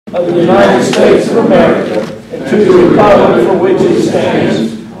of the United States of America and to the republic for which it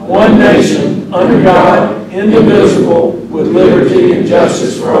stands, one nation, under God, indivisible, with liberty and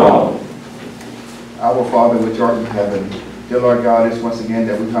justice for all. Our Father, which art in heaven, dear Lord God, it's once again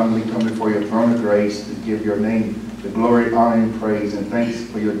that we humbly come before your throne of grace to give your name the glory, honor, and praise, and thanks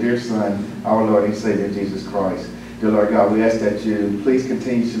for your dear Son, our Lord and Savior, Jesus Christ. Dear Lord God, we ask that you please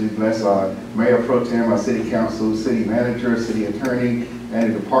continue to bless our Mayor Pro Tem, our City Council, City Manager, City Attorney,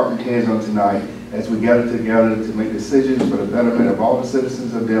 and the department heads on tonight as we gather together to make decisions for the betterment of all the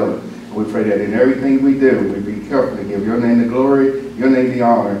citizens of Dillon. And we pray that in everything we do, we be careful to give your name the glory, your name the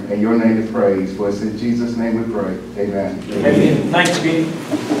honor, and your name the praise. For it's in Jesus' name we pray. Amen. Amen. Thanks, Pete.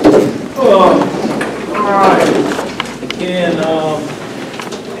 All right. And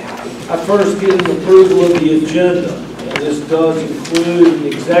I first get an approval of the agenda. And this does include an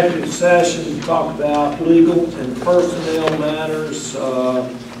executive session to talk about legal and personnel matters.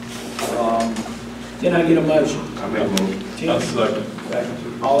 Can I get a motion? I make a motion.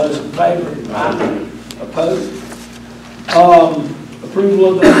 Second. All those in favor? Aye. Opposed? Approval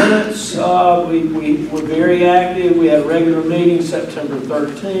of the minutes. We were very active. We had a regular meeting September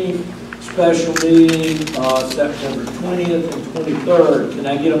 13th, special meeting September 20th and 23rd. Can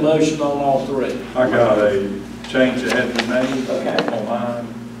I get a motion on all three? I got a change that had been made Okay. online,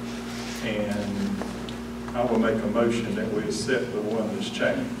 and I will make a motion that we accept the one that's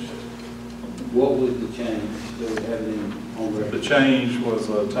changed. What was the change that we had on record? The change was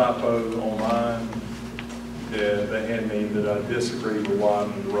a typo online. Yeah, they had me that I disagree with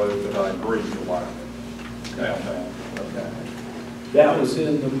widening the road, but I agree with widening downtown. Okay. That was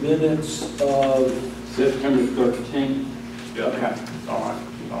in the minutes of September 13th. Yeah. Okay. All right.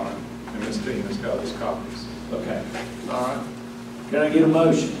 And Ms. Tina's got his copies. Okay. All right. Can I get a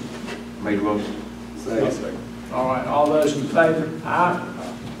motion? Make a motion. Second. All right. All those in favor? Aye.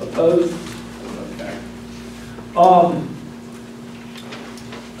 Opposed? Okay.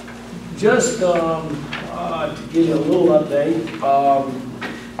 Just to give you a little update,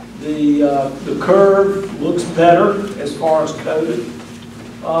 the curve looks better as far as COVID.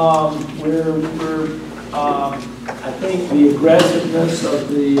 I think the aggressiveness of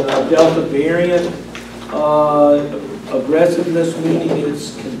the Delta variant, aggressiveness meaning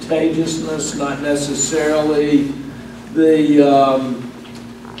its contagiousness, not necessarily the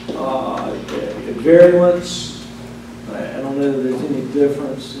virulence. I don't know that there's any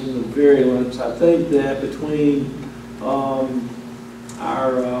difference in the virulence. I think that between our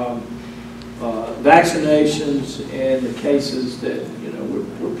vaccinations and the cases that,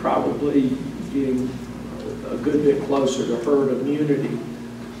 we're probably getting a good bit closer to herd immunity.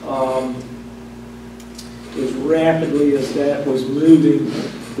 As rapidly as that was moving,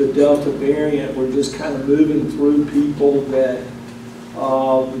 the Delta variant, we're just kind of moving through people that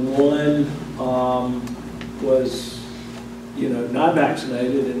one was, not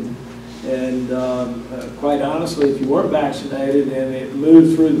vaccinated, and quite honestly, if you weren't vaccinated and it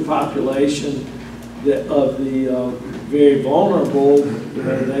moved through the population of the very vulnerable,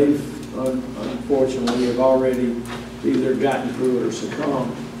 they've unfortunately have already either gotten through it or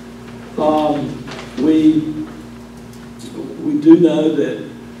succumbed. We do know that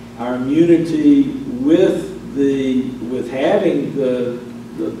our immunity with having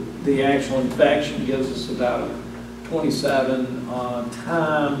the actual infection gives us about 27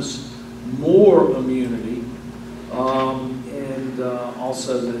 times more immunity, and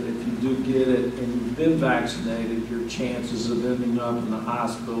also that if you do get it and you've been vaccinated, your chances of ending up in the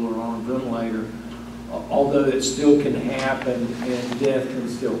hospital or on a ventilator, although it still can happen and death can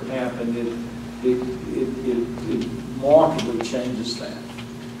still happen, it markedly changes that.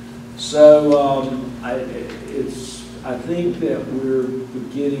 So I think that we're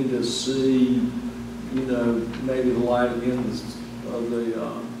beginning to see, maybe the light at the end of the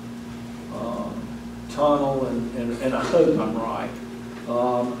tunnel, and I hope I'm right.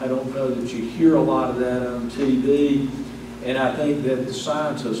 I don't know that you hear a lot of that on TV, and I think that the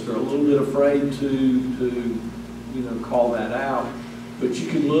scientists are a little bit afraid to call that out. But you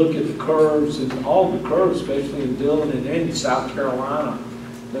can look at the curves, and all the curves, especially in Dillon and in South Carolina,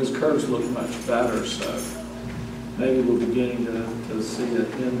 those curves look much better. So maybe we're beginning to see the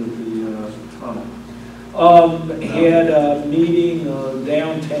end of the tunnel. Had a meeting on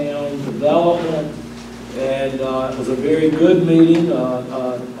downtown development, and it was a very good meeting,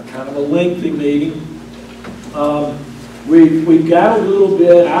 kind of a lengthy meeting. We've got a little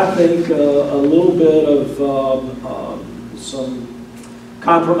bit, I think, a little bit of some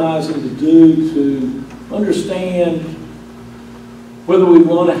compromising to do to understand whether we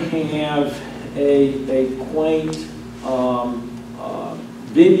want to have a quaint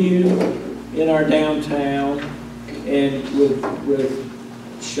venue in our downtown, and with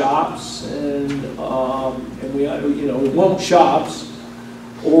shops, and we, you know, we want shops,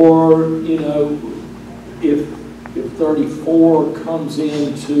 or, you know, if 34 comes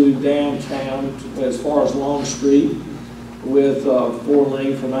into downtown as far as Long Street with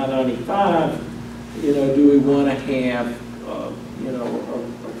 4-lane from I-95, you know, do we want to have, you know,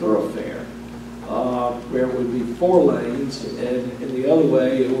 a thoroughfare where it would be 4 lanes, and the other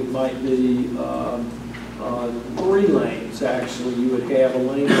way it might be 3 lanes, actually. You would have a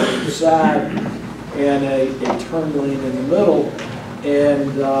lane on each side and a turn lane in the middle,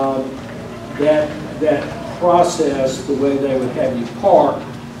 and that process, the way they would have you park,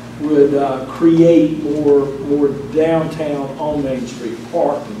 would create more downtown on Main Street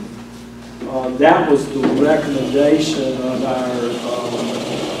parking. That was the recommendation of our,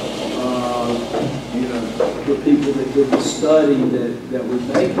 you know, the people that did the study that would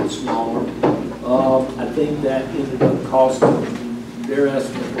make it smaller. I think that ended up costing, their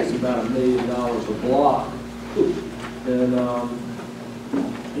estimate was about $1 million a block. And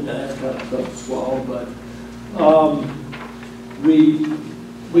you know, that's kind of tough to swallow, but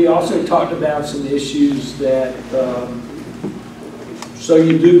we also talked about some issues that, so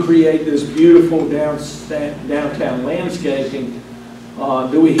you do create this beautiful downtown landscaping.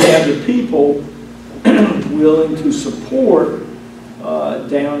 Do we have the people willing to support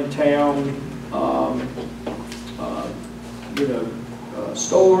downtown, you know,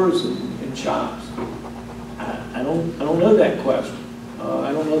 stores and shops? I don't know that question.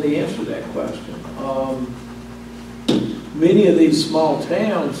 I don't know the answer to that question. Many of these small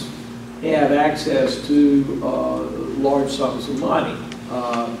towns have access to large sums of money.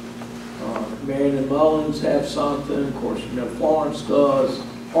 Marion and Mullins have something, of course, you know, Florence does,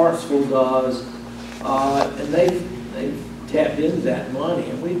 Hartsville does, and they've tapped into that money,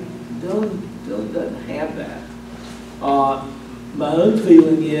 and Dillon doesn't have that. My own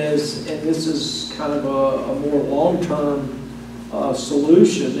feeling is, and this is kind of a more long-term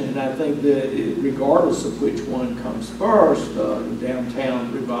solution, and I think that regardless of which one comes first,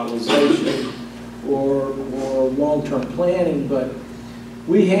 downtown revitalization or long-term planning, but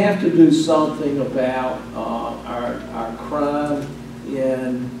we have to do something about our crime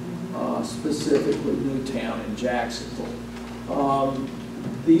in specifically Newtown and Jacksonville.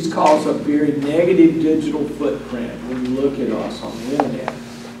 These cause a very negative digital footprint when you look at us on the internet.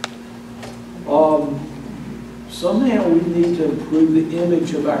 Somehow we need to improve the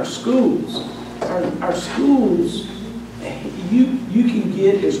image of our schools. Our schools, you can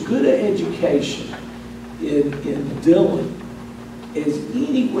get as good an education in Dillon as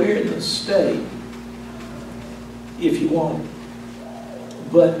anywhere in the state if you want.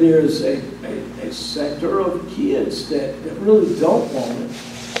 But there's a sector of kids that really don't want it,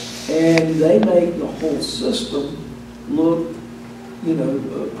 and they make the whole system look, you know,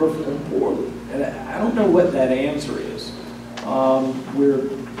 perform poorly. And I don't know what that answer is. Our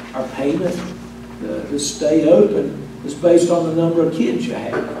payment to stay open is based on the number of kids you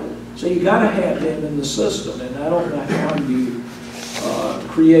have. So you got to have them in the system, and I don't know how you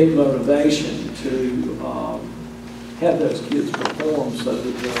create motivation to have those kids perform so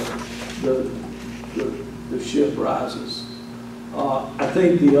that the ship rises. I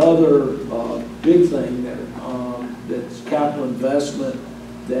think the other big thing that's capital investment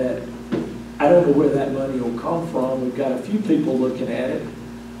that I don't know where that money will come from. We've got a few people looking at it,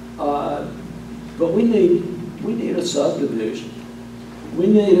 but we need a subdivision. We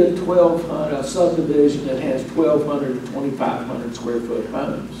need a subdivision that has 1,200 to 2,500 square foot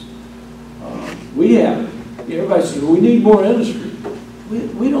homes. We have it. Everybody says, well, we need more industry.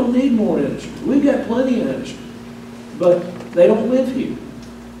 We don't need more industry. We've got plenty of industry, but they don't live here.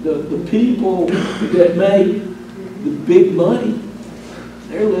 The people that make the big money,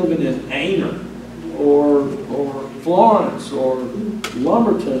 they're living in Aner or Florence or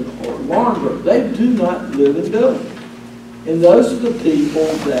Lumberton or Laurinburg. They do not live in Dillon. And those are the people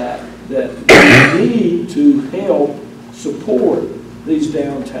that we need to help support these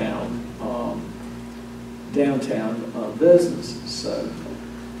downtown businesses. So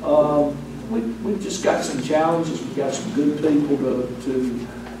we've just got some challenges. We've got some good people to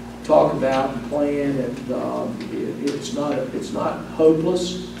talk about and plan, and it's not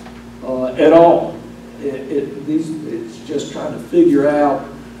hopeless at all. It's just trying to figure out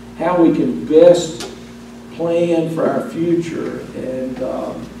how we can best plan for our future and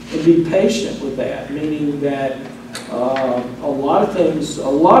be patient with that, meaning that a lot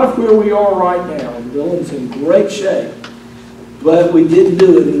of where we are right now, and Dillon's in great shape, but we didn't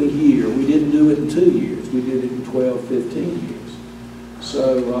do it in a year. We didn't do it in 2 years. We did it in 12, 15 years.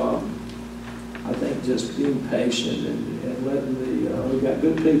 So I think just being patient and letting we've got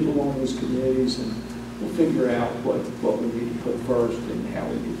good people on those committees, and we'll figure out what we need to put first and how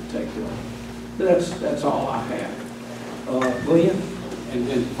we need to take it on. That's all I have. Glenn? And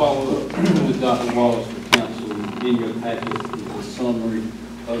then follow up with Dr. Wallace for council. In your packet is a summary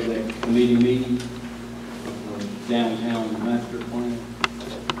of that committee meeting, downtown master plan.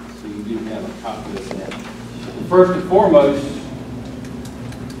 So you do have a copy of that. First and foremost,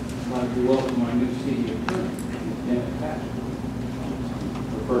 I'd like to welcome our new city attorney, Dan Patrick.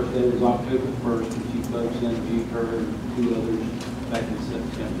 Her first day was October 1st, and she folks interviewed her and 2 others back in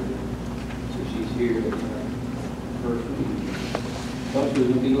September. So she's here at our first meeting. Thought she was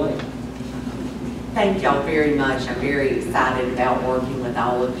going to be late. Thank y'all very much. I'm very excited about working with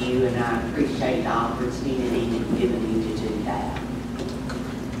all of you, and I appreciate the opportunity you've given me to do that.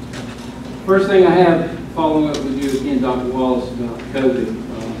 First thing I have, following up with you again, Dr. Wallace, about COVID.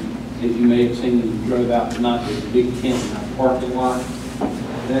 As you may have seen when you drove out tonight, there's a big tent in our parking lot.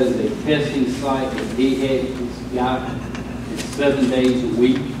 That is a testing site that DHEC has got. It's 7 days a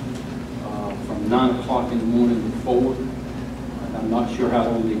week, from 9 o'clock in the morning to 4. I'm not sure how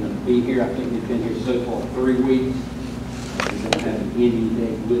long they're going to be here. I think they've been here so far 3 weeks. They don't have an ending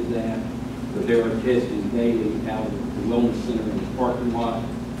date with that. But they are testing daily out of the wellness center in the parking lot.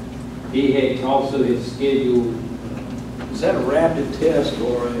 DHEC also has scheduled. Is that a rapid test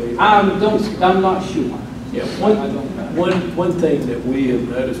or a? I'm not sure. Yeah, I don't know. One thing that we have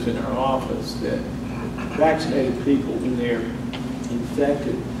noticed in our office, that vaccinated people, when they're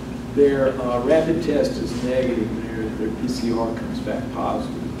infected, their rapid test is negative, their PCR comes back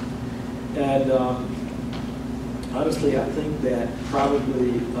positive. And honestly, I think that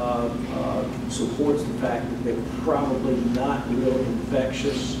probably supports the fact that they're probably not real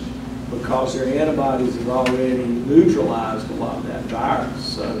infectious, because their antibodies have already neutralized a lot of that virus.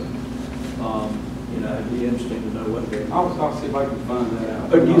 So, you know, it'd be interesting to know what they're. I'll see if I can find that out.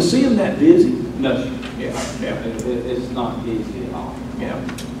 But do you see them that busy? No, sir. Yeah. It's not easy at all. Yeah.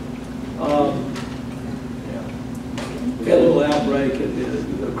 We got a little outbreak at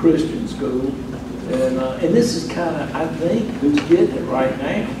the Christian school, and this is kind of, I think, who's getting it right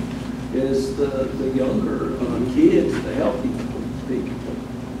now is the younger kids, the healthy people.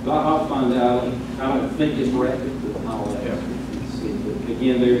 I'll find out. I don't think it's rapid, but I'll see. But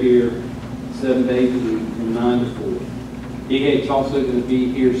again, they're here 7 days a week from 9 to 4. DHEC's also going to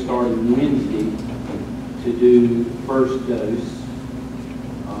be here starting Wednesday to do first dose.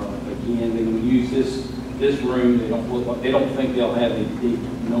 Again, they're going to use this room. They don't think they'll have a big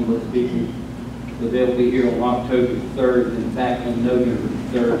number of people, but they'll be here on October 3rd and back on November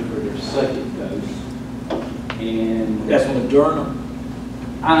 3rd for their second dose. And That's Moderna.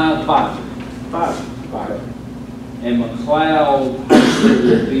 Pfizer. And McLeod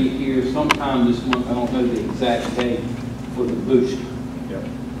will be here sometime this month. I don't know the exact date for the booster. Yep.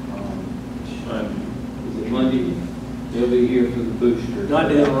 Is it Monday? They'll be here for the booster. Not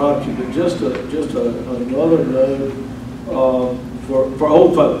to interrupt you, but just another note for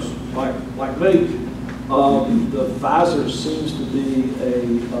old folks like me. The Pfizer seems to be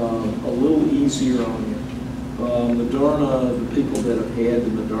a little easier on you. Moderna, the people that have had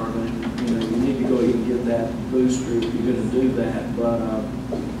the Moderna, you know, you need to go ahead and get that booster if you're going to do that. But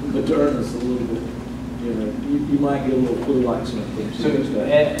Moderna's a little bit, you know, you might get a little flu-like symptoms. So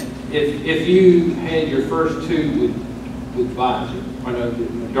if you had your first 2 with Pfizer, or no,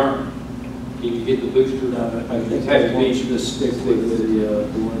 Moderna, can you get the booster? No, I think they want you to stick with the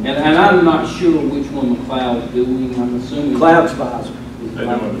one. And I'm not sure which one McLeod's doing. I'm assuming Cloud's Pfizer.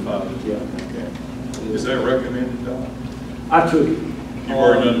 They're doing the Pfizer. Yeah. Okay. Is that recommended, Doc? I took it. You've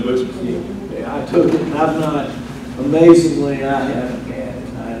already done the booster? Yeah, I took it, and I've not, amazingly, I haven't had it.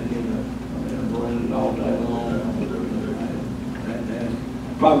 I'm running it all day long. And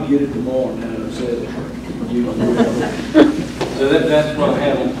probably get it tomorrow now that I've said it. So that's what I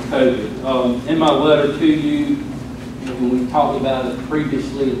have on COVID. In my letter to you, when we talked about it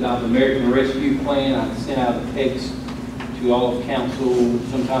previously about the American Rescue Plan, I sent out a text to all of council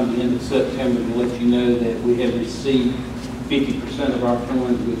sometime at the end of September to let you know that we have received 50% of our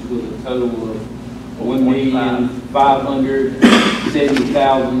funds, which was a total of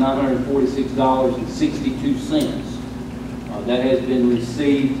 $1,570,946.62. That has been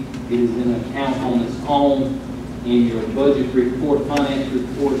received. It is in an account on its own. In your budget report, finance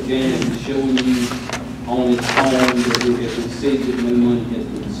report, Janet is showing you on its own that we have received it, no money has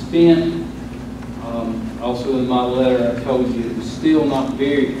been spent. Also in my letter, I told you it was still not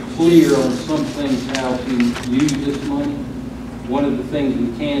very clear on some things how to use this money. One of the things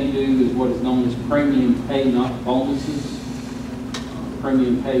we can do is what is known as premium pay, not bonuses.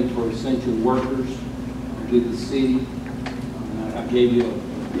 premium paid for essential workers with the city. I gave you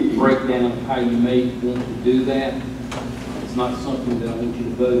a breakdown of how you may want to do that. It's not something that I want you to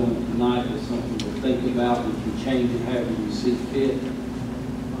vote on tonight, but something to think about. We can change it however you see fit.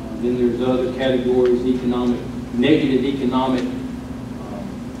 Then there's other categories, negative economic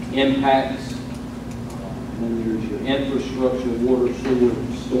impacts. Then there's your infrastructure, water, sewer,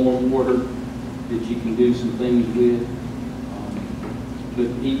 storm water that you can do some things with. But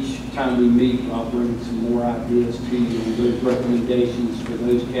each time we meet, I'll bring some more ideas to you and those recommendations for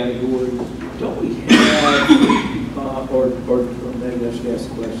those categories. Don't we have, or maybe I should ask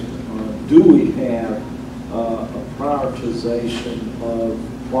the question, do we have a prioritization of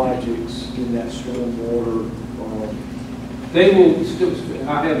projects in that stormwater? They will still,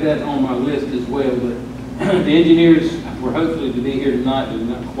 I have that on my list as well, but the engineers were hopefully to be here tonight, but they're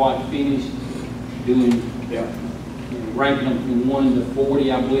not quite finished doing, ranking them from 1 to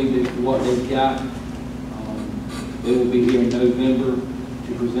 40, I believe is what they've got. They will be here in November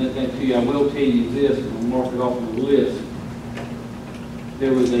to present that to you. I will tell you this, and I'll mark it off on the list.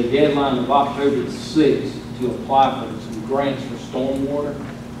 There was a deadline of October 6th to apply for some grants for stormwater.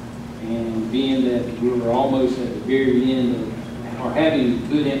 And being that we were almost at the very end of, or having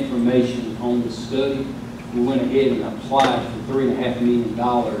good information on the study, we went ahead and applied for $3.5 million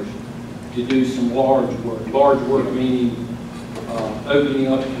to do some large work. Large work meaning opening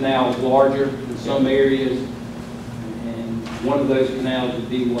up canals larger in some areas. And one of those canals would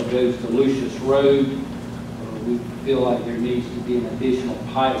be what goes to Lucius Road. We feel like there needs to be an additional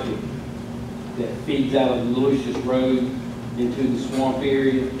pipe that feeds out of Lucius Road into the swamp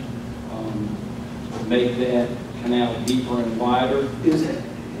area. Make that canal deeper and wider.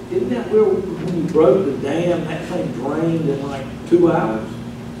 Isn't that where, when you broke the dam, that thing drained in like 2 hours?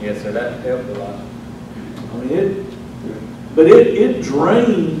 Yes, sir, that helped a lot. I mean, it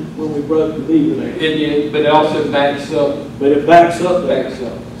drained when we broke the beaver there. It did, but it also backs up. But it backs up there. Backs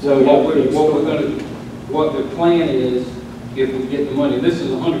up. So what the plan is, if we get the money, this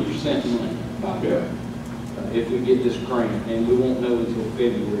is 100% money, by the way, if we get this grant, and we won't know until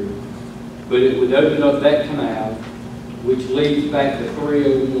February. But it would open up that canal, which leads back to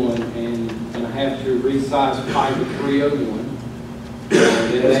 301, and going to have to resize pipe at 301.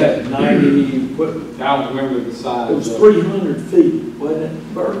 That's at 90, what, I don't remember the size. it was 300 feet, wasn't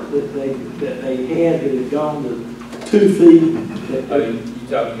it, Bert, that they had that had gone to 2 feet? Oh, you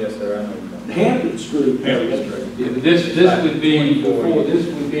talking, yes, sir, I know. Hampton Street. Hampton Street. Yeah, but this would be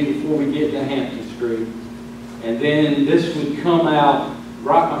before we get to Hampton Street. And then this would come out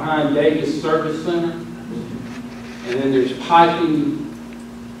right behind Davis Service Center. And then there's piping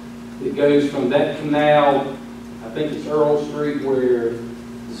that goes from that canal, I think it's Earl Street, where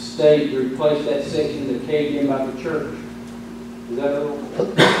the state replaced that section that caved in by the church. Is that Earl?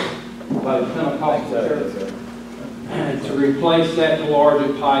 By the Pentecostal church. And to replace that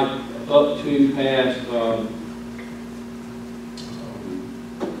larger pipe up to past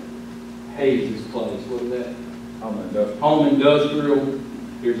Hayes' place. What is that? Home Industrial.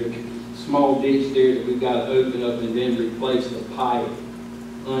 There's a small ditch there that we've got to open up and then replace the pipe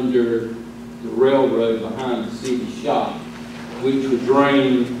under the railroad behind the city shop, which would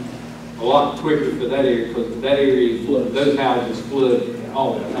drain a lot quicker for that area, because that area floods. Those houses flood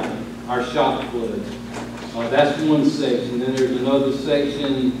all the time. Our shop floods. That's one section. Then there's another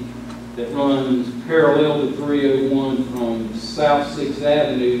section that runs parallel to 301 from South 6th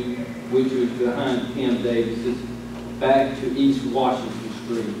Avenue, which was behind Kim Davis, back to East Washington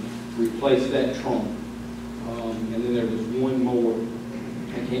Street. Replace that trunk. And then there was one more.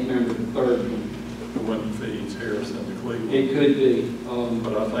 I can't remember the third one. The one that feeds Harrison to Cleveland. It could be.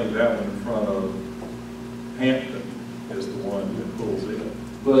 But I think that one in front of Hampton is the one that pulls it.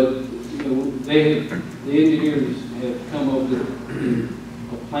 But the engineers have come up with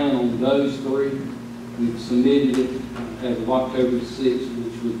a plan on those three. We've submitted it as of October 6th,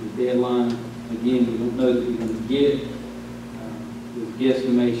 which was the deadline. Again, we don't know that we're going to get it. With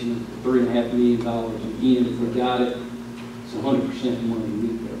guesstimation of $3.5 million. Again, if we got it, it's 100% money. We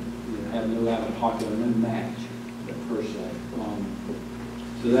have no out of pocket or no match per se.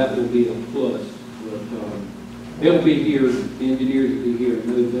 So that will be a plus. But they'll be here, the engineers will be here in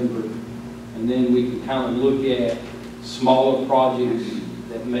November, and then we can kind of look at smaller projects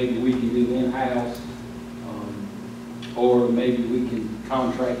that maybe we can do in-house, or maybe we can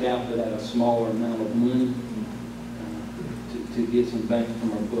contract out for that a smaller amount of money to get some bang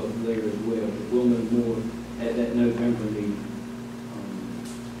from our buck there as well. But we'll know more at that November meeting.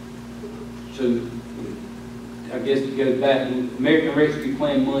 So I guess to go back, American Rescue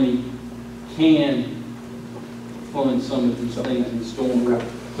Plan money can fund some of these things in stormwater.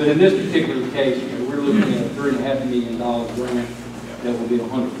 But in this particular case, we're looking at a $3.5 million grant that will be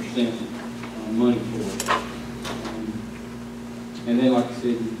 100% money for it. And then, like I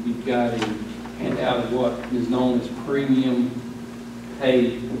said, you've got a handout of what is known as premium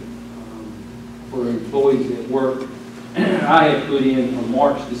pay for employees that work. I had put in from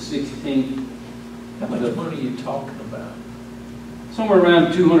March the 16th. How much money are you talking about? Somewhere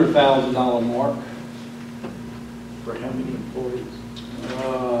around $200,000 mark. For how many employees?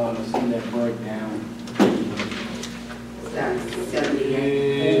 Let's see that breakdown. That's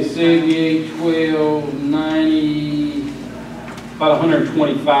 78. 78, 12, 90, about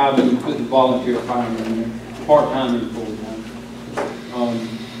 125 when you put the volunteer firemen in there, part-time and full-time.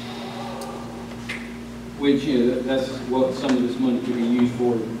 Which, that's what some of this money could be used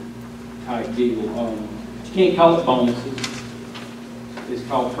for, type deal. You can't call it bonuses. It's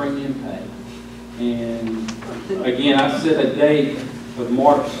called premium pay. And again, I set a date of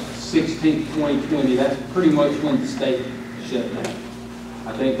March 16th, 2020. That's pretty much when the state shut down.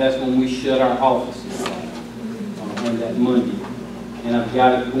 I think that's when we shut our offices on that Monday. And I've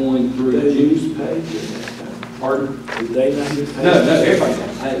got it going through. Did you use paid? Pardon? Did they not get paid? No, everybody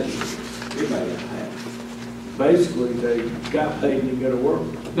got paid. Everybody got paid. Basically, they got paid to go to work.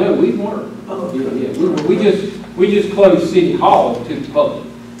 No, we weren't. Oh, Yeah. We just closed City Hall to the public.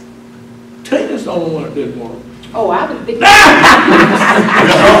 Tina's the only one that didn't work. Oh, I would think.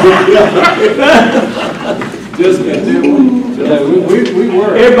 Just continue. No, we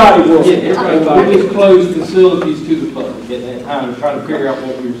were. Everybody worked. Yeah, everybody. We just closed facilities to the public at that time to try to figure out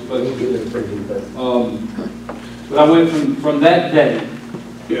what we were supposed to do. But I went from that day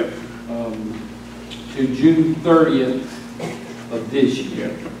Yeah. to June 30th of this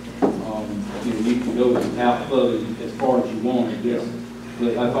year. You can go out further as far as you want, I guess.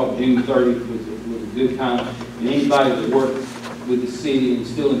 But I thought June 30th was a good time. And anybody that worked with the city and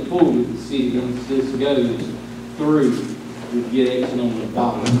still employed with the city, once this goes through, would get X number of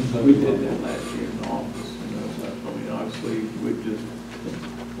dollars. So We did that last year in the office. So, I mean, obviously,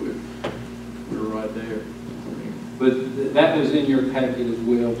 we were right there. But that was in your packet as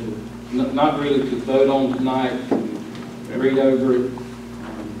well, to not really to vote on tonight, to read over it.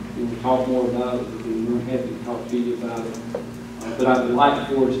 We'll talk more about it, we're happy to talk to you about it. But I would like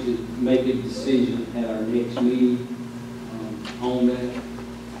for us to make a decision at our next meeting on that.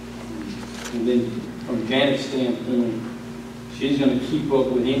 And then from Janet's standpoint, she's going to keep up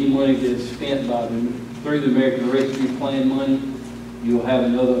with any money that's spent through the American Rescue Plan money. You'll have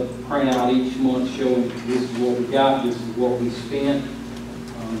another printout each month showing this is what we got, this is what we spent.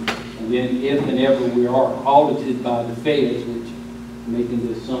 And then if and ever we are audited by the feds, which making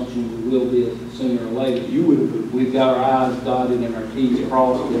the assumption we will be sooner or later, we've got our I's dotted and our T's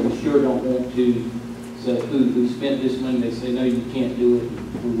crossed, and we sure don't want to say, ooh, we spent this money. They say, no, you can't do it.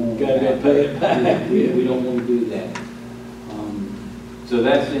 We won't Gotta pay it back. We don't want to do that. So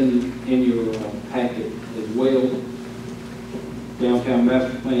that's in your packet as well. Downtown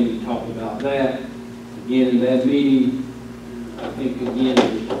Master Plan, you talked about that. Again, in that meeting, I think, again,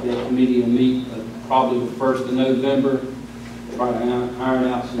 that committee will meet probably the 1st of November, try to iron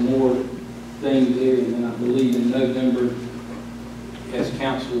out some more things there, and then I believe in November, as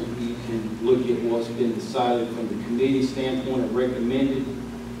council, you can look at what's been decided from the committee standpoint and recommended,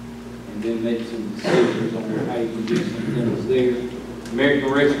 and then make some decisions on how you can do some things there. American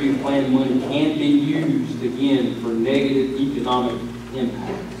Rescue Plan money can be used, again, for negative economic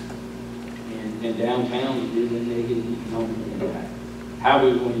impacts. And downtown is a negative economic impact. How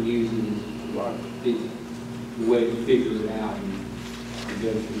we're going to use it is the way to figure it out and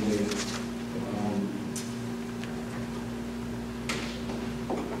go from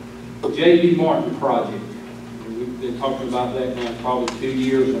there. J.B. Martin project. We've been talking about that now probably 2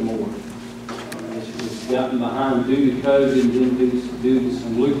 years or more. It's gotten behind due to COVID and then due to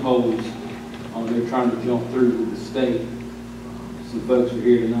some loopholes they're trying to jump through with the state. Some folks are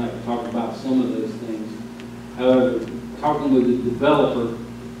here tonight to talk about some of those things. However, talking with the developer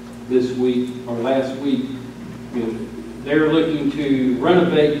this week or last week, they're looking to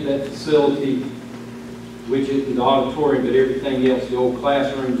renovate that facility, which is the auditorium, but everything else, the old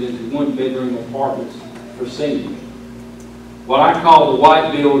classrooms, into one-bedroom apartments for seniors. What I call the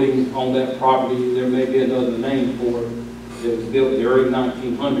white building on that property, there may be another name for it, that was built in the early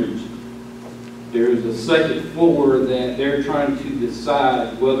 1900s. There's a second floor that they're trying to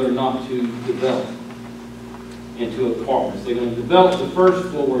decide whether or not to develop into apartments. They're going to develop the first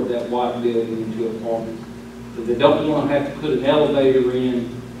floor of that white building into apartments, but they don't want to have to put an elevator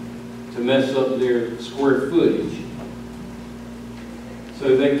in to mess up their square footage. So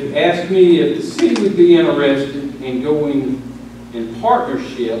So they asked me if the city would be interested in going in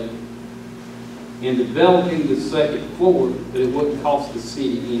partnership in developing the second floor, but it wouldn't cost the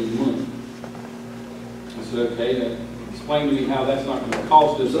city any money. I said, okay, now explain to me how that's not going to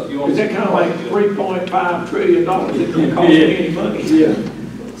cost us. If you want Is that kind of like $3.5 trillion that don't cost Yeah. any money? Yeah.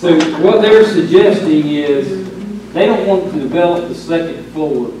 So what they're suggesting is they don't want to develop the second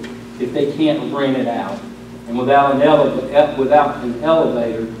floor if they can't rent it out. And without an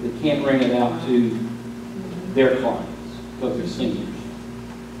elevator, they can't rent it out to their clients because they're seniors.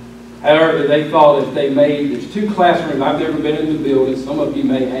 However, they thought if they made, there's 2 classrooms, I've never been in the building, some of you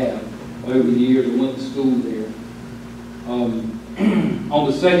may have over the years and went to school there. On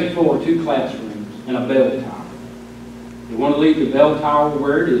the second floor, 2 classrooms and a bell tower. They want to leave the bell tower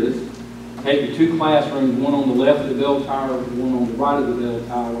where it is, take the 2 classrooms, one on the left of the bell tower, one on the right of the bell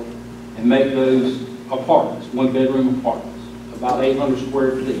tower, and make those apartments, 1-bedroom apartments, about 800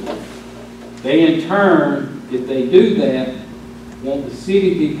 square feet. They in turn, if they do that, want the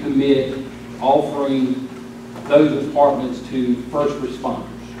city to commit offering those apartments to first responders.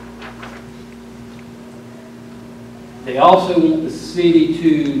 They also want the city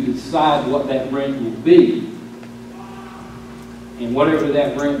to decide what that rent will be. And whatever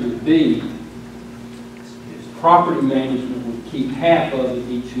that rent would be, property management would keep half of it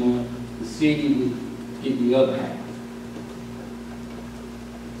each month. The city would get the other half.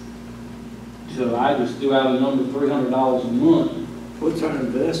 So I just threw out a number, $300 a month. What's our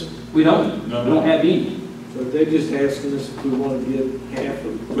investment? We don't have any. So they're just asking us if we want to get half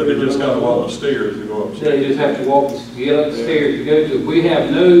of. But they just got to walk the stairs to go upstairs. They just have to walk, get up the stairs to go to it. We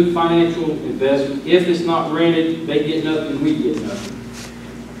have no financial investment. If it's not rented, they get nothing, we get nothing.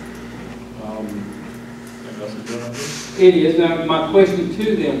 And that's a good idea. It is. Now, my question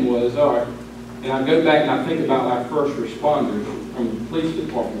to them was, all right, and I go back and I think about our first responders from the police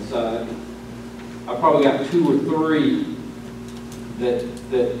department side. I probably got 2 or 3 that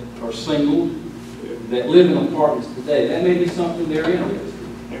are single, that live in apartments today. That may be something they're interested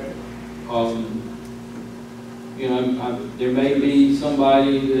in. You know, there may be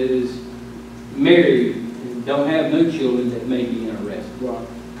somebody that is married and don't have no children that may be interested. Right.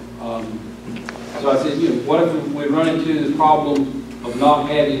 So I said, you know, what if we run into the problem of not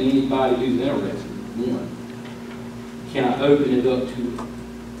having anybody who's interested? One, can I open it up to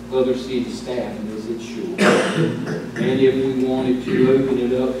other city staff, and is it sure? And if we wanted to open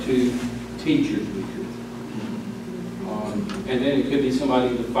it up to teachers, we could. And then it could be somebody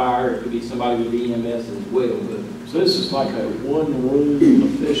with the fire, it could be somebody with EMS as well. But So this is like a one-room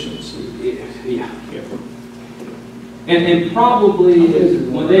efficiency. yeah. And probably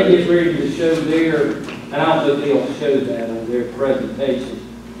when they get ready to show their, and I don't know if they'll show that on their presentation,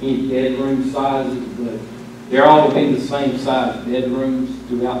 any bedroom sizes, but they're all in the same size bedrooms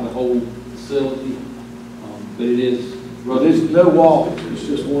throughout the whole facility. But it is. Well, there's no walls, it's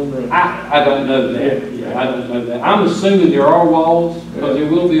just one room. I don't know that. Yeah, I don't know that. I'm assuming there are walls, because there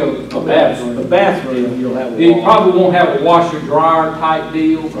will be a bathroom. A bathroom, you'll have a You wall. probably won't have a washer dryer type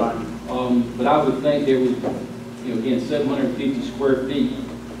deal. Right. But I would think there would, you know, again, 750 square feet.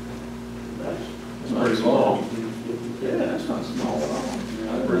 That's pretty small. Yeah, that's not small at all.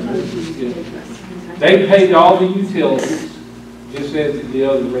 They paid all the utilities, just as the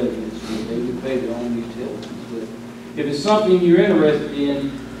other residents did. They would pay their own utilities. But if it's something you're interested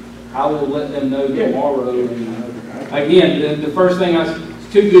in, I will let them know tomorrow. And again, the first thing it's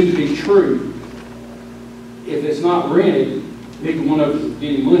too good to be true. If it's not rented, neither one of us is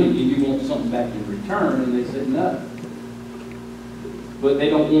getting money. Do you want something back in return? And they said no. But they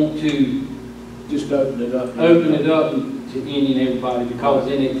don't want to Just open it up. to any and everybody, because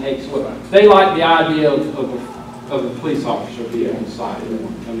then it takes what they like the idea of a police officer being on site. I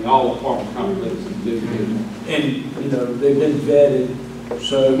mean, all apartment complexes do. And, you know, they've been vetted,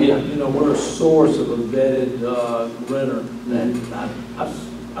 so, Yeah. you know, we're a source of a vetted renter. And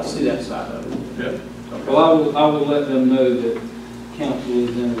I see that side of it. Yeah. Well, I will let them know that council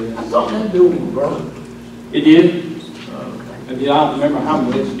is I interested. thought that building burned. It did. Okay. I don't remember how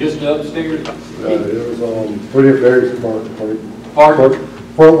much. It's just upstairs. It was 3 various apartments. Pardon?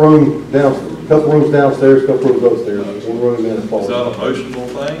 Front room down, couple rooms downstairs, couple rooms upstairs, one room in a Is fall. that a motionable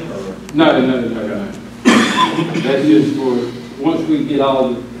thing, or? No. That's just for, once we get all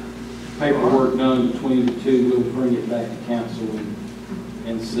the paperwork done between the two, we'll bring it back to council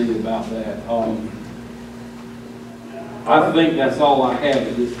and see about that. I think that's all I have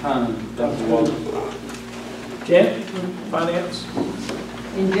at this time, Dr. Walker. Ken, finance?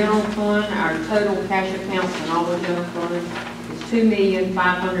 In general fund, our total cash accounts in all the general fund is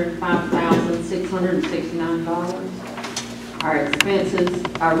 $2,505,669. Our expenses,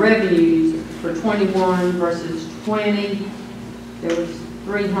 our revenues for 21 versus 20, there was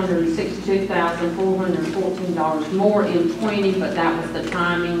 $362,414 more in 20, but that was the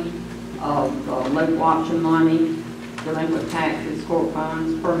timing of local option money, delinquent taxes, court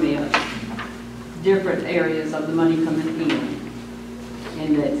funds, permits, different areas of the money coming in.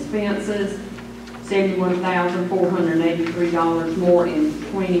 And the expenses, $71,483 more in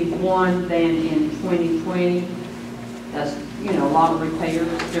 21 than in 2020. That's, you know, a lot of repairs,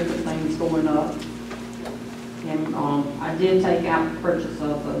 different things going up. And I did take out the purchase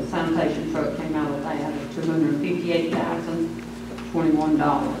of a sanitation truck, came out of that at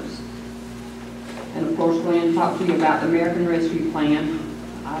 $258,021. And of course, Glenn talked to you about the American Rescue Plan.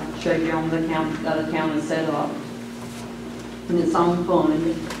 I showed you on the account, that account is set up. And it's on fund.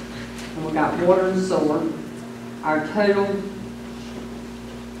 And we got water and sewer. Our total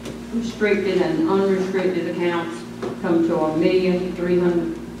restricted and unrestricted accounts come to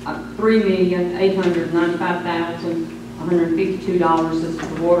 $3,895,152. This is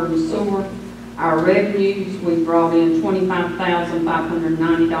for water and sewer. Our revenues, we brought in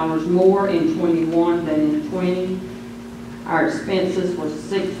 $25,590 more in 21 than in 20. Our expenses were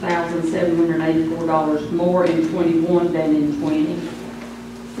 $6,784 more in 21 than in 20.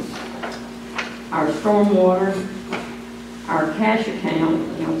 Our stormwater, our cash account,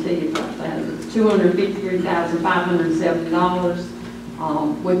 and I'll tell you about that, it's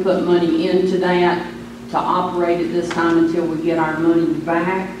 $253,507. We put money into that to operate it this time until we get our money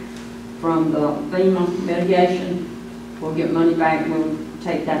back from the FEMA mitigation. We'll get money back and we'll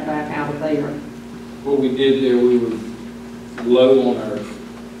take that back out of there. What we did there, we were low on our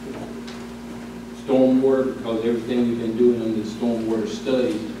stormwater because everything we've been doing on the stormwater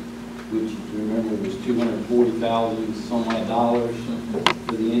study, which you remember was $240,000 some odd dollars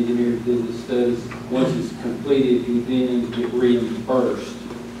for the engineer to do the studies. Once it's completed, you then get reimbursed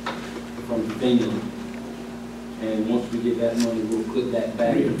from FEMA. And once we get that money, we'll put that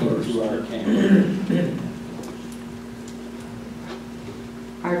back into our account.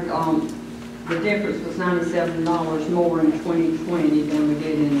 The difference was $97 more in 2020 than we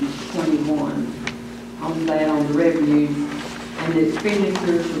did in 21 on that, on the revenues. And the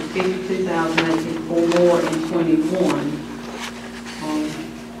expenditures was $52,084 more in 21.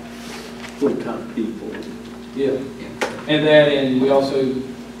 Full-time people. Yeah. And that, and we also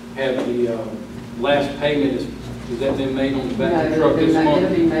have the last payment has that been made on the back of the truck this month?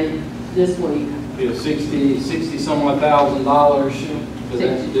 It'll be made this week. Yeah, 60 some odd $1,000. So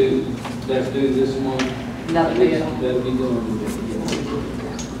that's due this month. That'll be it. That'll be done.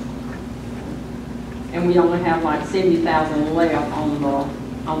 And we only have like $70,000 left on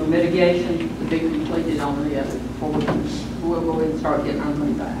the mitigation to be completed on the other before we'll go ahead and start getting our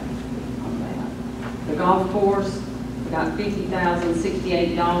money back on that. The golf course, we got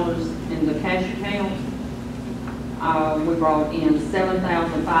 $50,068 in the cash account. We brought in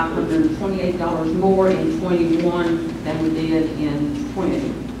 $7,528 more in 21 than we did in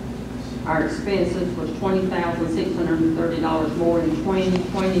 20. Our expenses was $20,630 more in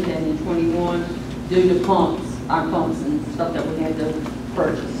 2020 than in 21 due to our pumps and stuff that we had to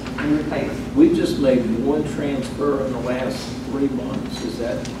purchase and repair. We just made one transfer in the last 3 months, is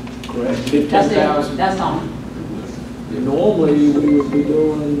that correct? That's it, 15,000? that's all. Normally, we would be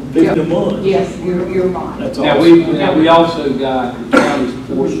doing 50 a month. Yes, you're fine. That's Now, awesome. we also got the county's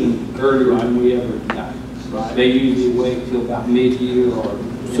portion earlier than we ever got. Right. They usually wait till about mid-year or.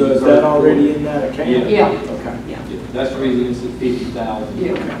 So is that already in that account? Yeah. Okay. Yeah. That's the reason it's at 50,000.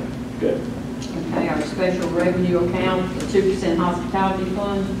 Yeah. Okay, good. Okay, our special revenue account, the 2% hospitality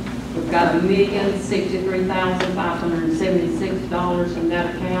fund, we've got $1,063,576 in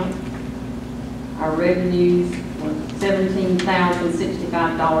that account. Our revenues were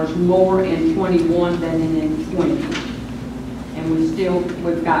 $17,065 more in 21 than in 20. And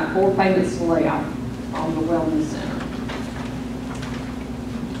we've got 4 payments left on the wellness center.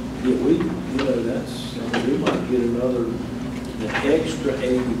 Yeah, we might get an extra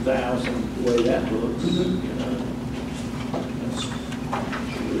 80,000 the way that looks, you know. That's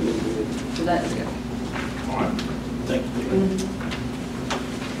really good. So that's good. All right, thank you.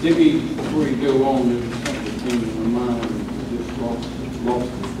 Debbie, before you go on, there's something to remind me, just lost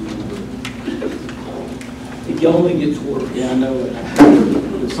It only gets worse. Yeah, I know it.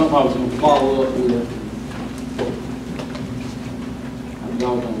 There's something I was going to follow up with. I'm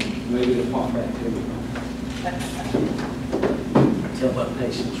doggone, maybe it'll pop back to me. Tell my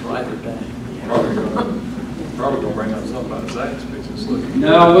patients, write it down. Probably gonna bring up something about Zach's business.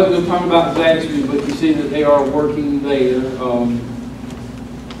 No, I wasn't going to talk about Zaxby, but you see that they are working there.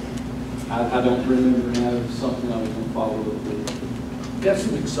 I don't remember now, it was something I was gonna follow up with. Got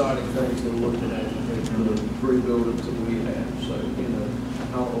some exciting things they're looking at, the three buildings that we have, so, you know,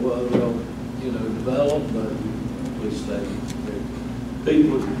 I don't know whether they'll, you know, develop, but at least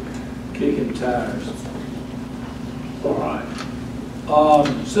people are kicking tires. All right.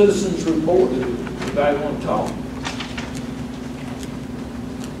 Citizens report, anybody want to talk?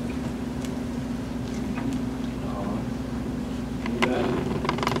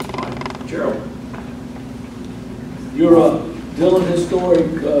 Gerald, you're a Dillon Historic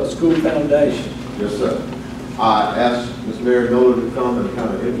School Foundation. Yes, sir. I asked Ms. Mary Miller to come and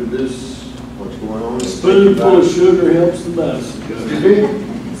kind of introduce what's going on. Spoonful of sugar helps the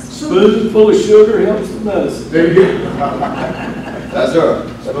medicine. Spoonful of sugar helps the medicine. There you go. That's her.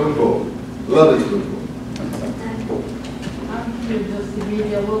 Spoonful. Love it, spoonful. I'm here just to give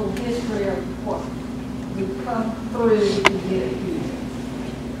you a little history of what we've come through to get here.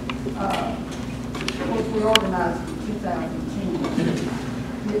 Of course, we organized in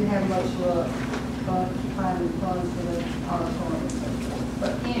 2010. Didn't have much luck finding funds for the auditorium.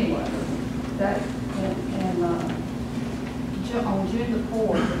 But anyway, that, and on June the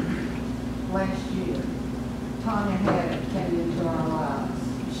 4th last year, Tanya Haddon came into our lives.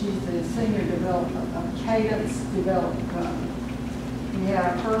 She's the senior development of Cadence Development Company. We had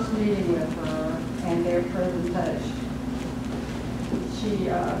our first meeting with her and their presentation. She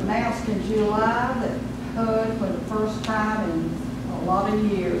announced in July that HUD, for the first time in a lot of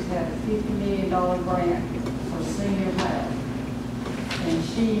years, had a $50 million grant for senior housing. And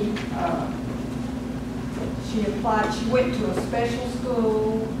she applied, she went to a special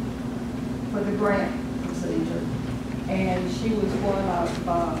school for the grant procedure. And she was one of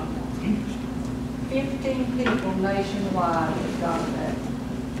 15 people nationwide that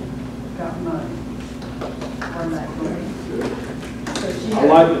got money from that grant. So she I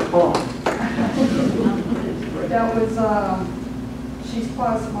like the prompt. that was, she's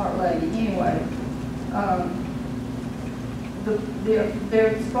quite a smart lady. Anyway,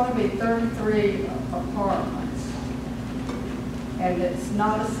 there's going to be 33 apartments, and it's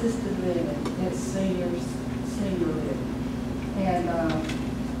not assisted living, it's senior living. And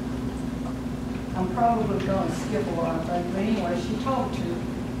I'm probably going to skip a lot of things, but anyway, she talked to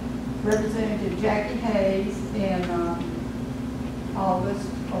Representative Jackie Hayes in August,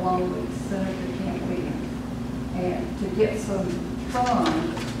 along with Senator Kent Williams, and to get some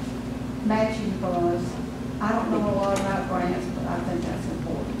funds, matching funds. I don't know a lot about grants, but I think that's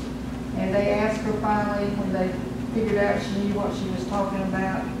important. And they asked her finally, when they figured out she knew what she was talking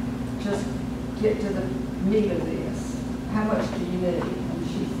about, just get to the meat of this. How much do you need? And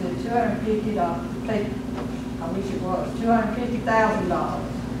she said $250. I wish it was $250,000.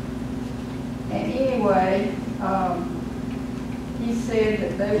 And anyway, he said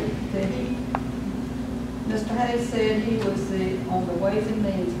Mr. Hayes said he was on the Ways and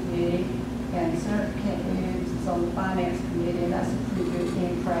Means Committee, and Senator Kent Williams is on the Finance Committee, and that's a pretty good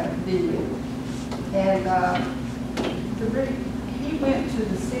in-crowd deal. And he went to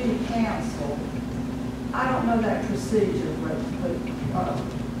the City Council. I don't know that procedure, but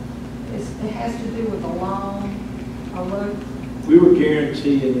it has to do with a loan, We were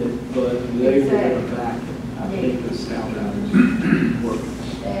guaranteeing it, but they were going to back it. I think that's how that was working.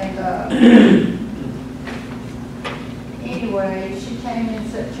 And anyway, she came in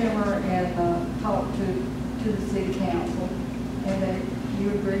September and talked to the City Council, and you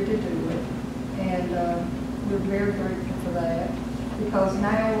agreed to do it. And we're very grateful for that, because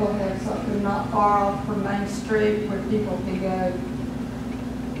now we'll have something not far off from Main Street where people can go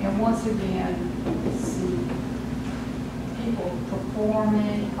and once again see people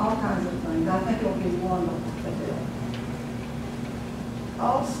performing, all kinds of things. I think it'll be wonderful for them.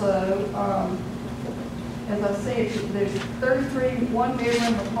 Also, as I said, there's 33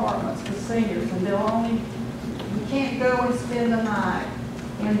 one-bedroom apartments for seniors, and you can't go and spend the night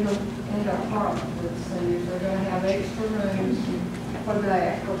in the apartment with the seniors. They're going to have extra rooms for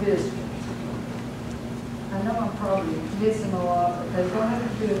that, for visitors. I know I'm probably missing a lot, but they're going to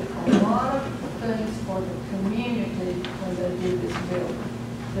do a lot of things for the community when they do this building.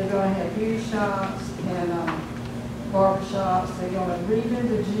 They're going to have beauty shops and barber shops. They're going to redo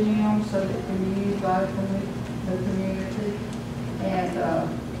the gym so that it can be used by the community, and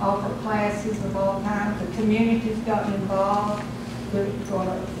offer classes of all kinds. The community's gotten involved. They're going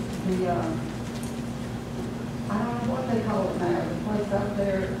to be, I don't know what they call it now, the place out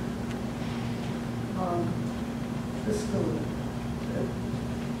there, the school.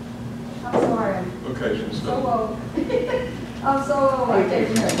 I'm sorry, I'm Location so stuff. old. I'm so old, I can't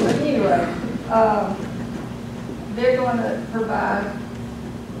remember. But anyway, they're going to provide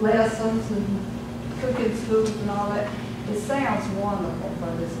lessons and cooking schools and all that. It sounds wonderful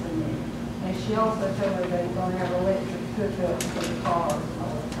for this community. And she also told me they were gonna have electric hookups for the cars and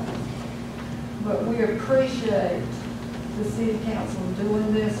all that kind of stuff. But we appreciate the city council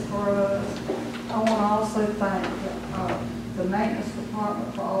doing this for us. I want to also thank the maintenance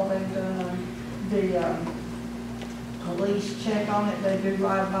department for all they've done. The police check on it, they do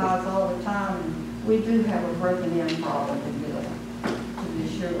drive-bys all the time. And we do have a broken-in problem in Dillon, to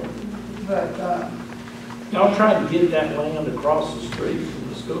be sure. But Y'all tried to get that land across the street from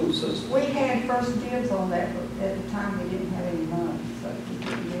the school system. we had first dibs on that, but at the time we didn't have any money, so we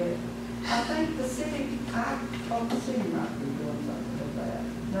didn't get it. I think the city, I thought the city might be doing something with that.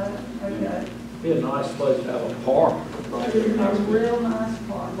 No? Okay. Be a nice place to have a park. A real nice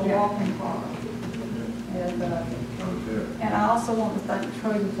park, a walking park. And I also want to thank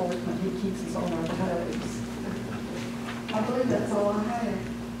code enforcement, he keeps us on our toes. I believe that's all I have.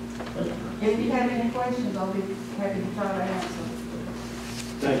 If you have any questions, I'll be happy to try to answer.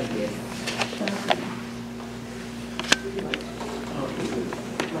 Thank you. Thank you.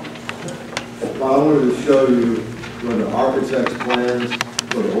 I wanted to show you one of the architect's plans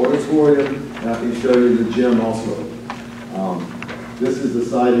for the auditorium, and I can show you the gym also. This is the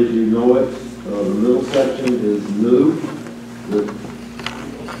site as you know it. The middle section is new.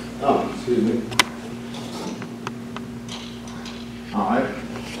 Excuse me. All right.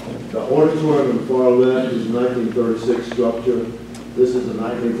 The auditorium on the far left is a 1936 structure. This is a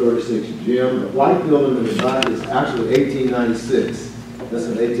 1936 gym. The white building in the back is actually 1896. That's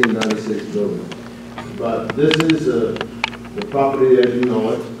an 1896 building. But this is the property as you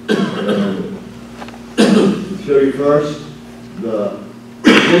know it. I'll show you first the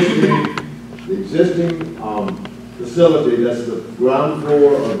existing facility. That's the ground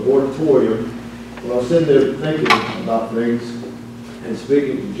floor of the auditorium. When I was sitting there thinking about things and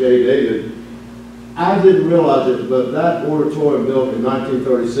speaking to Jay David, I didn't realize it, but that auditorium built in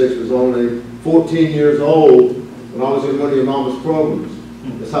 1936 was only 14 years old when I was in one of your mama's programs.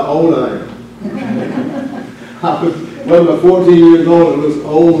 That's how old I am. I was about 14 years old and looks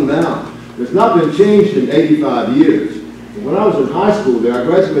old now. It's not been changed in 85 years. When I was in high school there, I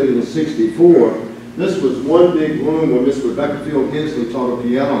graduated in '64. This was one big room where Miss Rebecca Field Hensley taught her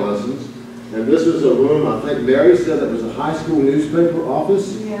piano lessons. And this was a room, I think Mary said that was a high school newspaper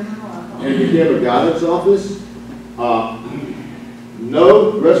office. Yeah. And became a guidance office.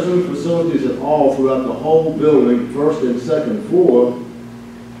 No restroom facilities at all throughout the whole building, first and second floor.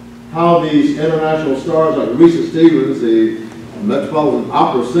 How these international stars like Risa Stevens, the Metropolitan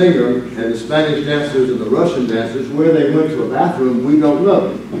Opera singer, and the Spanish dancers and the Russian dancers, where they went to a bathroom, we don't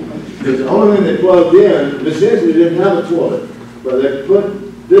know. Because the only thing they plugged in, Miss Hensley didn't have a toilet, but they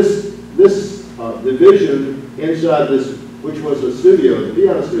put this division inside this, which was a studio, the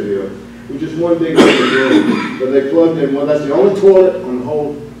piano studio, which is one big room. But they plugged in, well, that's the only toilet in the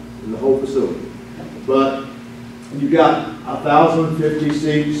whole facility. But you've got 1,050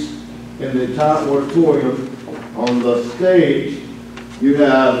 seats in the entire auditorium. On the stage, you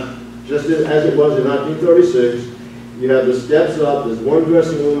have, just as it was in 1936, you have the steps up, there's one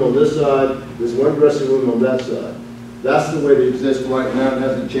dressing room on this side, there's one dressing room on that side. That's the way it exists right now. It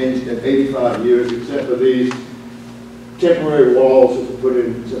hasn't changed in 85 years, except for these temporary walls that were put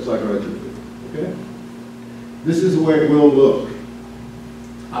in since I graduated. Okay? This is the way it will look.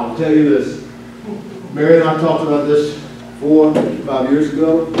 I'll tell you this. Mary and I talked about this 4 or 5 years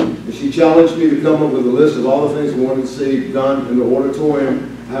ago, and she challenged me to come up with a list of all the things we wanted to see done in the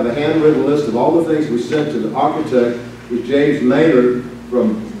auditorium. I have a handwritten list of all the things we sent to the architect, with James Maynard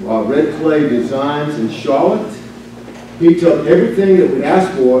from Red Clay Designs in Charlotte. He took everything that we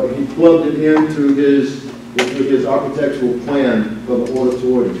asked for and he plugged it into his architectural plan for the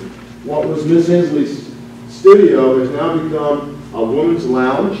auditorium. What was Miss Hensley's studio has now become a woman's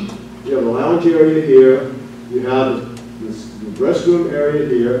lounge. You have a lounge area here. You have the restroom area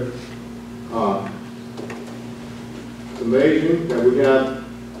here. It's amazing that we have,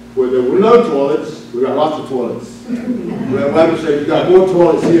 where there were no toilets, we got lots of toilets. We've got more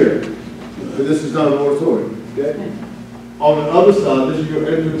toilets here, but this is not an auditorium. Okay? On the other side, this is your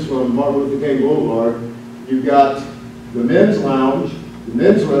entrance from Martin Luther King Boulevard. You've got the men's lounge, the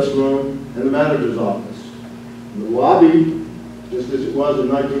men's restroom, and the manager's office. In the lobby, just as it was in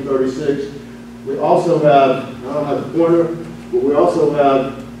 1936, we also have, I don't have a pointer, but we also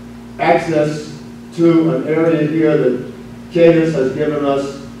have access to an area here that Cadence has given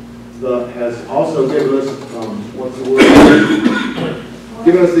us, has also given us, what's the word?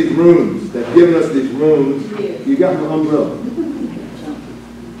 Given us these rooms. They've given us these rooms. You got my umbrella.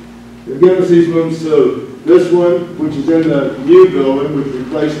 They've given us these rooms, so this one, which is in the new building, which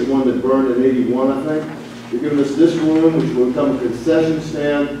replaced the one that burned in 81, I think. They've given us this room, which will become a concession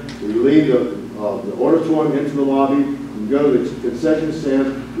stand. We leave the auditorium into the lobby. We go to the concession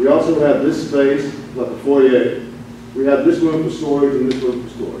stand. We also have this space, like a foyer. We have this room for storage and this room for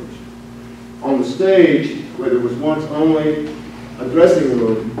storage. On the stage, where there was once only a dressing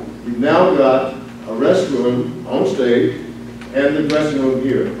room, you've now got a restroom on stage and the dressing room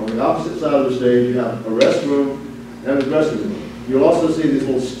here. On the opposite side of the stage, you have a restroom and a dressing room. You'll also see these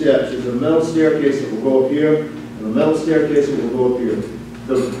little steps. There's a metal staircase that will go up here and a metal staircase that will go up here.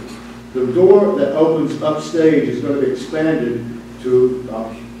 The door that opens upstage is going to be expanded to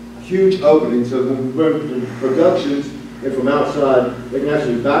a huge opening, so when we bring productions in from outside, they can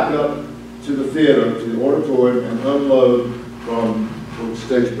actually back up to the theater, to the auditorium, and unload from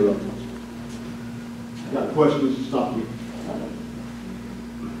stage productions. Got questions? Stop me.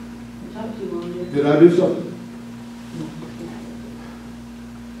 Did I do something?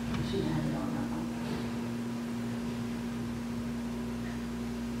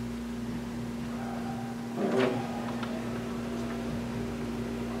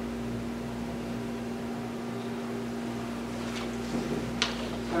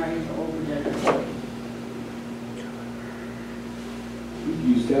 Sorry, it's over there. You've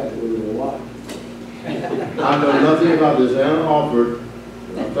used that word a lot. I know nothing about this. Anna offered,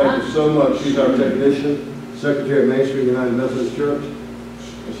 and I thank you so much. She's our technician, secretary of Main Street United Methodist Church,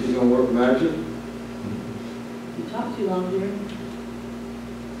 and she's going to work magic. You talk too long, dear.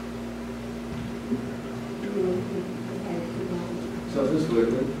 So this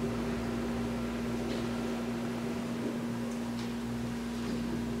liquid.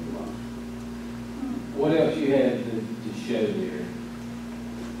 What else you had to show there?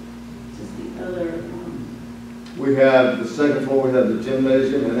 Just the other, We have the second floor, we have the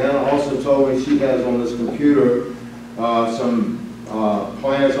gymnasium, and Anna also told me she has on this computer some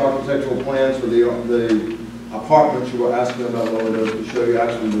plans, architectural plans for the apartments you were asking about, Lower those to show you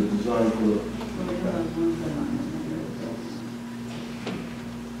actually the design for the.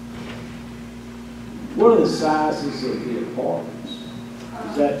 What are the sizes of the apartments?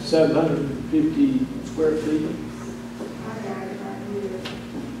 Is that 750 square feet?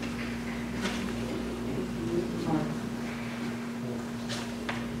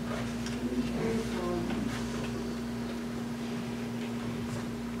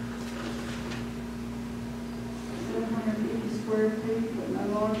 Square feet, but no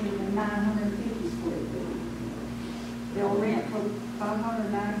larger than 950 square feet. They'll rent for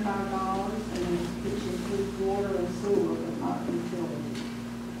 $595, and which includes water and sewer, but not utilities.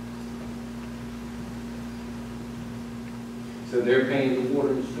 So they're paying the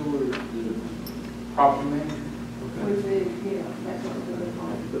water and sewer, the property manager? With the, yeah, that's what they're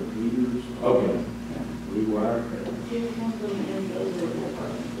called. The meters? Okay. Rewire.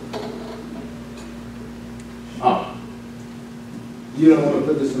 You don't want to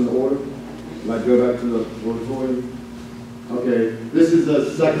put this in the order? Like go back to the auditorium? Okay, this is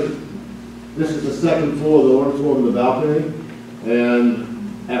the second floor of the auditorium, the balcony.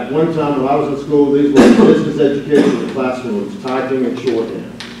 And at one time when I was in school, these were business education classrooms, typing and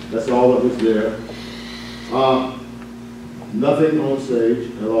shorthand. That's all that was there. Nothing on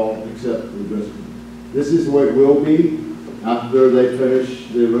stage at all except the dressing room. This is the way it will be after they finish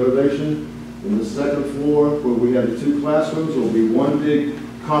the renovation. In the second floor, where we have the two classrooms, there will be one big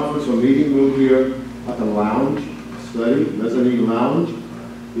conference or meeting room here, like a lounge, study, mezzanine lounge.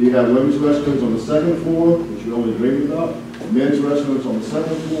 You have women's restrooms on the second floor, which you only dreamed about. Men's restrooms on the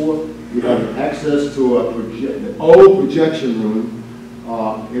second floor. You have access to an old projection room.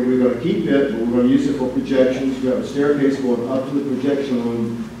 And we're going to keep it, but we're going to use it for projections. We have a staircase going up to the projection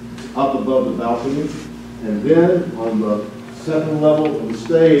room, up above the balcony. And then on the second level of the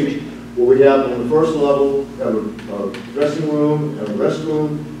stage, what we have on the first level, we have a dressing room and a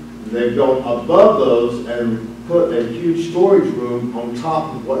restroom. They've gone above those and put a huge storage room on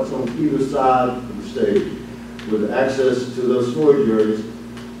top of what's on either side of the stage, with access to those storage areas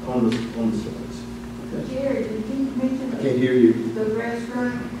on the sides. Okay. Jerry, did you mention I can't hear you. the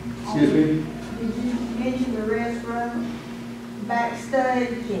restroom? Excuse me? Did you mention the restroom backstage?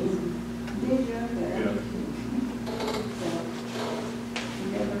 Did you? Yeah.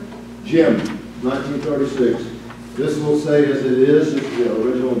 Gym, 1936. This will stay as it is. This is the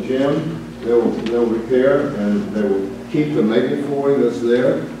original gym. They'll repair and they will keep the maple flooring that's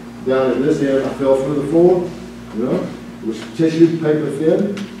there. Down at this end, I fell through the floor, you know, it was tissue paper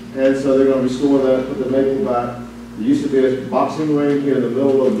thin, and so they're going to restore that, put the maple back. There used to be a boxing ring here in the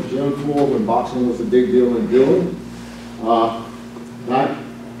middle of the gym floor when boxing was a big deal in Dillon. Back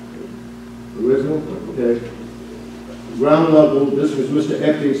original? Okay. Ground level, this was Mr.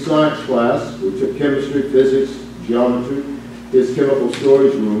 Epting's science class. We took chemistry, physics, geometry, his chemical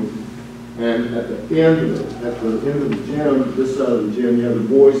storage room. And at the end of the gym, this side of the gym, you have the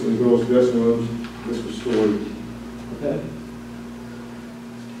boys and girls dressing rooms, this was storage. Okay.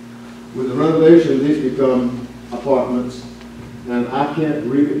 With the renovation, these become apartments, and I can't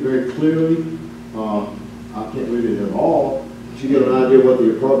read it very clearly. I can't read it at all. But you get an idea what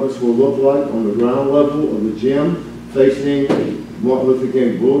the apartments will look like on the ground level of the gym, facing Martin Luther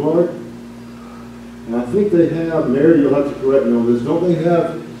King Boulevard. And I think they have, Mary, you'll have to correct me on this,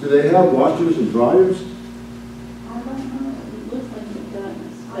 do they have washers and dryers? I don't know, it looks like it does.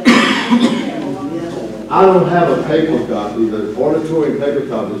 I don't have a paper copy. The auditorium paper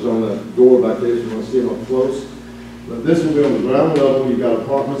copy is on the door back there if you want to see them up close. But this will be on the ground level. You've got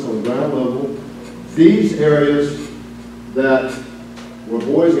apartments on the ground level. These areas that were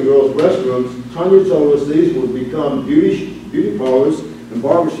boys and girls restrooms, Tanya told us these would become beauty parlors and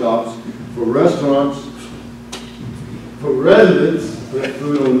barbershops for restaurants, for residents, put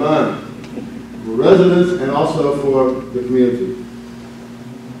food on mine, for residents and also for the community.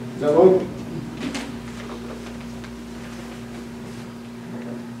 Is that right?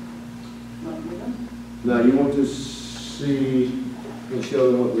 Now, you want to see and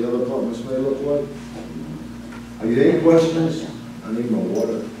show them what the other apartments may look like? Are there any questions? I need my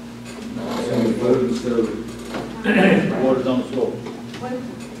water. Some food instead of Water's on the floor.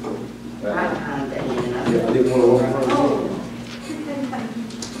 I yeah, I didn't want to walk in front of Oh, you.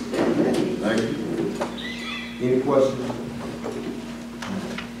 Thank you. Any questions?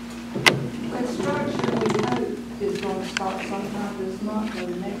 construction, we hope, is going to start sometime this month or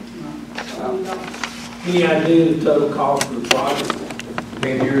next month. So we don't, Any idea the total cost of the project?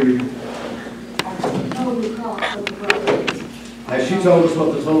 Can't hear you. know the cost of the project. Has she told us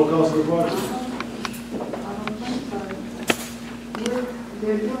what the total cost of the project? I don't think so.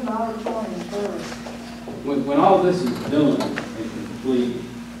 They're doing the auditorium first. When all this is done and complete,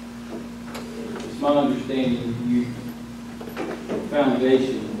 it's my understanding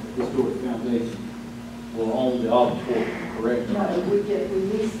historic foundation, will own the auditorium, correct? No, we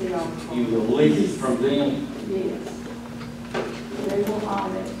lease the auditorium. You will lease it from them? Yes. They will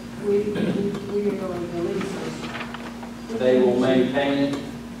own it. We are going to lease it. They will maintain it?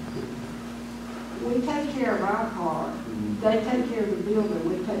 We take care of our part. They take care of the building,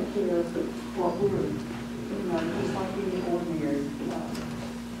 we take care of what we're, just like any ordinary.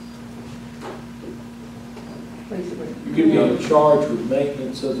 Basically. You could be in charge with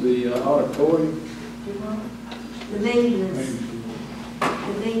maintenance of the auditorium. The maintenance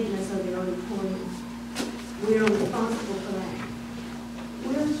of the auditorium, we're responsible for that.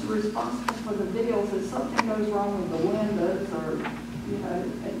 We're responsible for the bills. If something goes wrong with the windows or,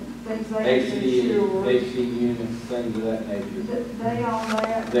 and things they can insure. AC units, things of that nature. They own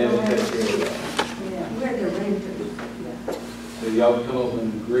that. They will take care of that. Yeah. We're the renters. Yeah. So y'all come up with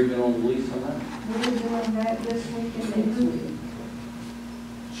an agreement on the lease on that? We're doing that this week and next week.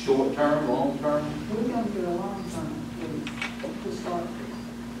 Short term, long term? We're going to do a long term, please, to start.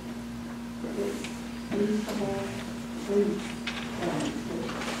 It's reasonable, please.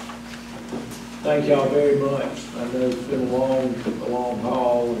 Thank y'all very much. I know it's been a long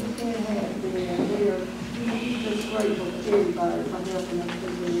haul. And It has been, we are just grateful to everybody for helping us to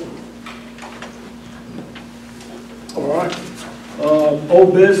do it. all right.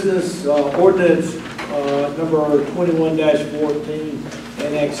 Old business, ordinance number 21-14,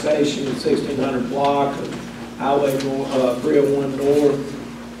 annexation of 1600 block of Highway 301 North.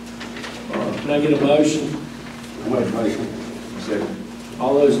 Can I get a motion? Second.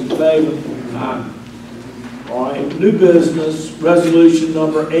 All those in favor? Aye. All right, new business, resolution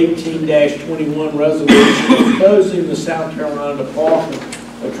number 18-21, resolution opposing the South Carolina Department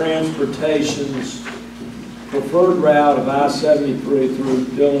of Transportation's preferred route of I-73 through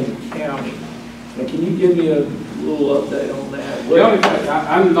Dillon County. Now, can you give me a little update on that? The only thing,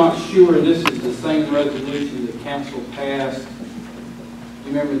 I'm not sure this is the same resolution that council passed. Do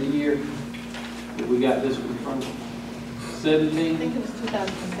you remember the year that we got this one from? 17? I think it was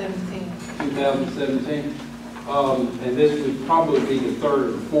 2017. 2017. And this would probably be the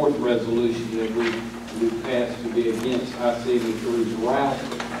third or fourth resolution that we passed to be against I-73's route.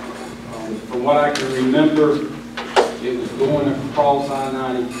 From what I can remember, it was going across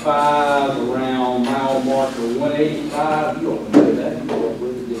I-95 around mile marker 185. You ought to know that. You ought to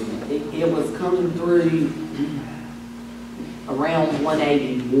really do It was coming through around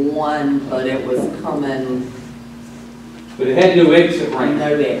 181, but it was coming. But it had no exit ramp.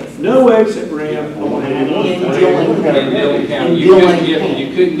 No exit. No exit ramp on In it. Dillon In Dillon County. In You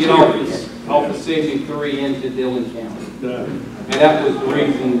Dillon couldn't get County. off 73 into Dillon County. No. And that was the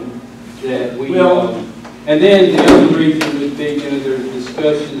reason that we, Well- and then the other reason would be, there's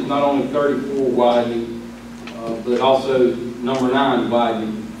discussions, not only 34 widening, but also number 9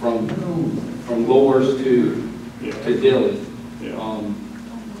 widening from Loris to Dillon.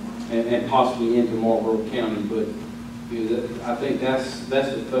 And possibly into Marlboro County, but I think that's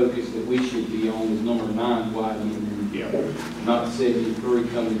the focus that we should be on, is number 9 widening, and not 73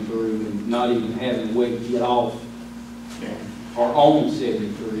 coming through, and not even having to wait to get off or on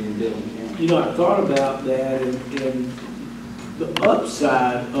 73 in Dillon County. I thought about that, and the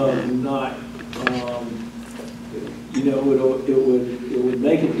upside of not, it would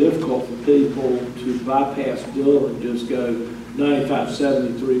make it difficult for people to bypass Dillon and just go 95,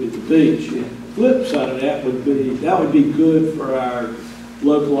 73 to the beach. Flip side of that would be good for our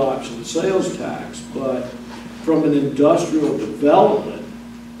local option sales tax, but from an industrial development,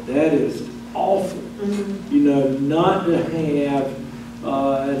 that is awful. Not to have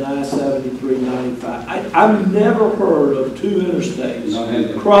an I-73 95. I've never heard of 2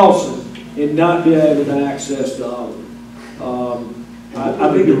 interstates crossing and not be able to access the other.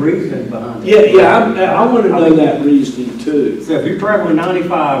 I think the reason behind it. I want to know that reasoning too. So if you're traveling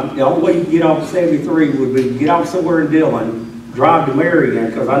 95, the only way you can get off 73 would be to get off somewhere in Dillon, drive to Marion,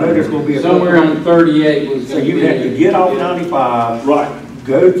 because I know there's going to be a somewhere on 38 was. So you have to get off 95, right?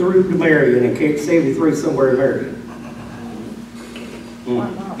 Go through to Marion and catch 73 somewhere in Marion.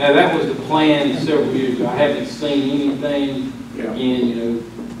 Now that was the plan several years ago. I haven't seen anything. Again,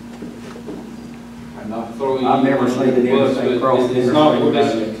 I'm not throwing. I've never seen it anything cross. It's not what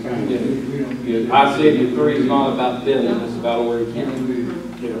I-73 is not about Dillon. It's about Horry County.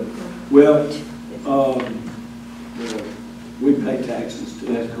 Well, we pay taxes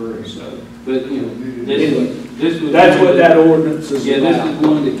too. That's correct. So, but this was. That's what that ordinance is about. This is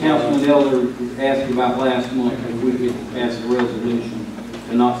one that Councilman Elder asked about last month, and we could pass a resolution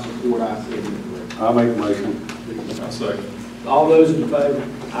to not support I-73. I'll make a motion. I'll second. All those in favor?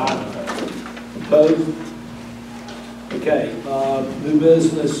 Aye. Opposed? Okay, new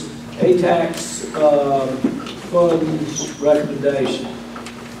business, ATAX funds recommendation.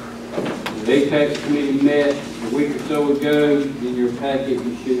 The ATAX committee met a week or so ago. In your packet,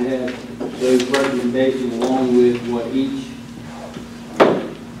 you should have those recommendations along with what each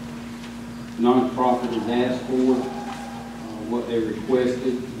nonprofit has asked for, what they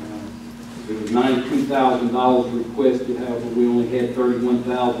requested. There was $92,000 requested, however, we only had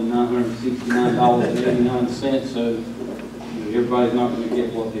 $31,969.89, so everybody's not going to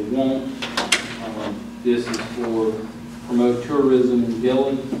get what they want. This is for promote tourism in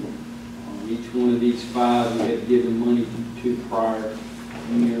Dillon. Each one of these 5 we had given money to prior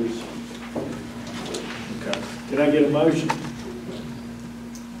years. Okay. Can I get a motion?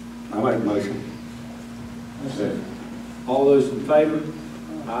 I'll make a motion. All those in favor?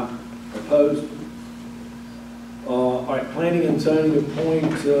 Aye. Opposed? All right, planning and zoning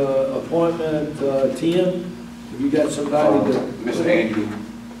appointment, Tim, have you got somebody that? Mr.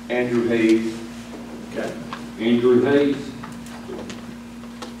 Andrew Hayes. Okay. Andrew Hayes.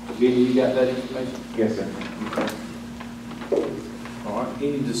 Benny, you got that information? Yes, sir. All right,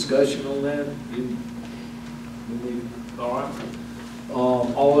 any discussion on that? All right.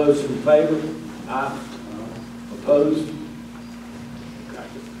 All those in favor? Aye. Opposed? Okay.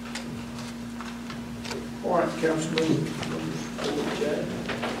 All right, Councilman.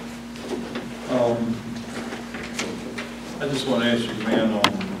 I just want to ask you, man, on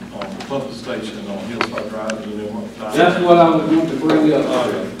the pump station on Hillside Drive, you know what time? That's what I was going to bring up.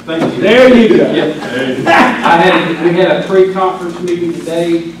 Thank you. There you go. Yeah. We had a pre-conference meeting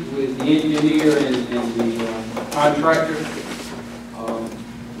today with the engineer and the contractor.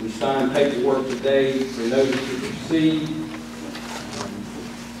 We signed paperwork today for notice to proceed.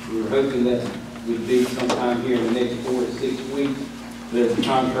 We were hoping that would be sometime here in the next 4 to 6 weeks. But as the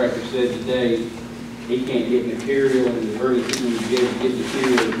contractor said today, he can't get material, and the earliest he can get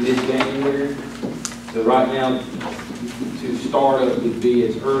material is mid-January. So right now, to start up would be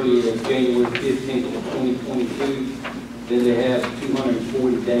as early as January 15th of 2022. Then they have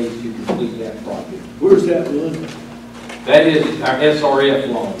 240 days to complete that project. Where's that money? That is our SRF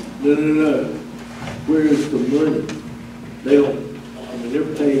loan. No. Where is the money? They don't,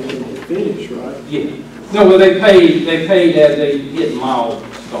 they're paying when they finish, right? Yeah. No, well, they paid as they hit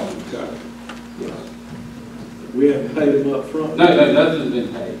milestones. We haven't paid them up front. No, nothing's been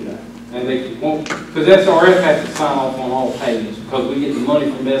paid. And they won't, because SRF has to sign off on all payments, because we get the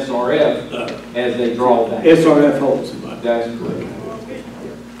money from SRF as they draw that. SRF holds the money. That's correct.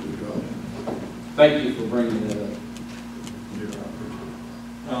 Thank you for bringing that up.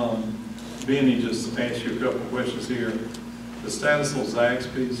 Benny just asked you a couple of questions here. The status of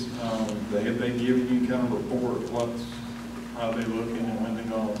Zaxby's, have they given you kind of report what's, how they looking and when they're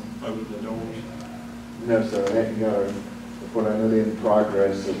going to open the doors? No, sir, I haven't got a report. I know they're in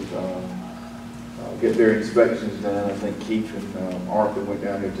progress of, get their inspections done. I think Keith and Arthur went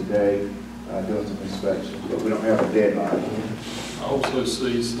down there today, doing some inspections, but we don't have a deadline. I also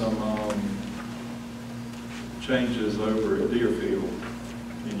see some changes over at Deerfield.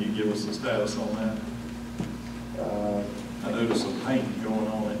 Can you give us a status on that? I noticed some paint going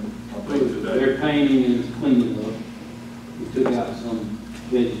on in, I think today. Their painting is cleaning up. We took out some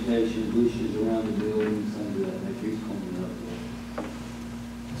vegetation, bushes around the building, some of that, that keeps cleaning up.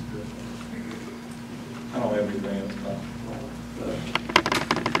 That's good. I don't have anything else,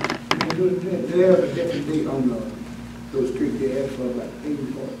 They have a different date on those streets they asked for, like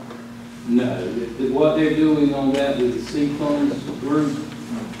 84. No, what they're doing on that with the C-Funds group,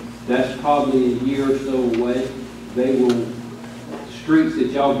 that's probably a year or so away. They will, streets that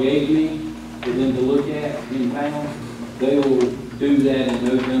y'all gave me for them to look at in town, they will do that in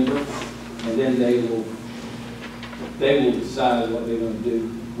November, and then they will decide what they're gonna do,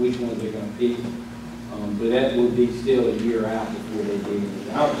 which ones they're gonna pick. But that would be still a year out before they do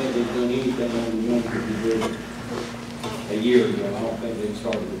it. I don't think they've done anything on the ones that we did a year ago. I don't think they've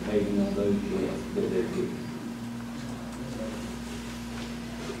started the paving on those yet, but they're good.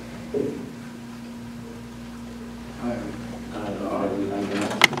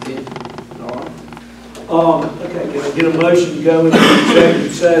 Okay, can I get a motion to go into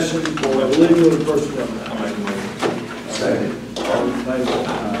executive session for legal and personnel? I'll make a motion. Second.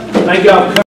 Thank y'all for coming.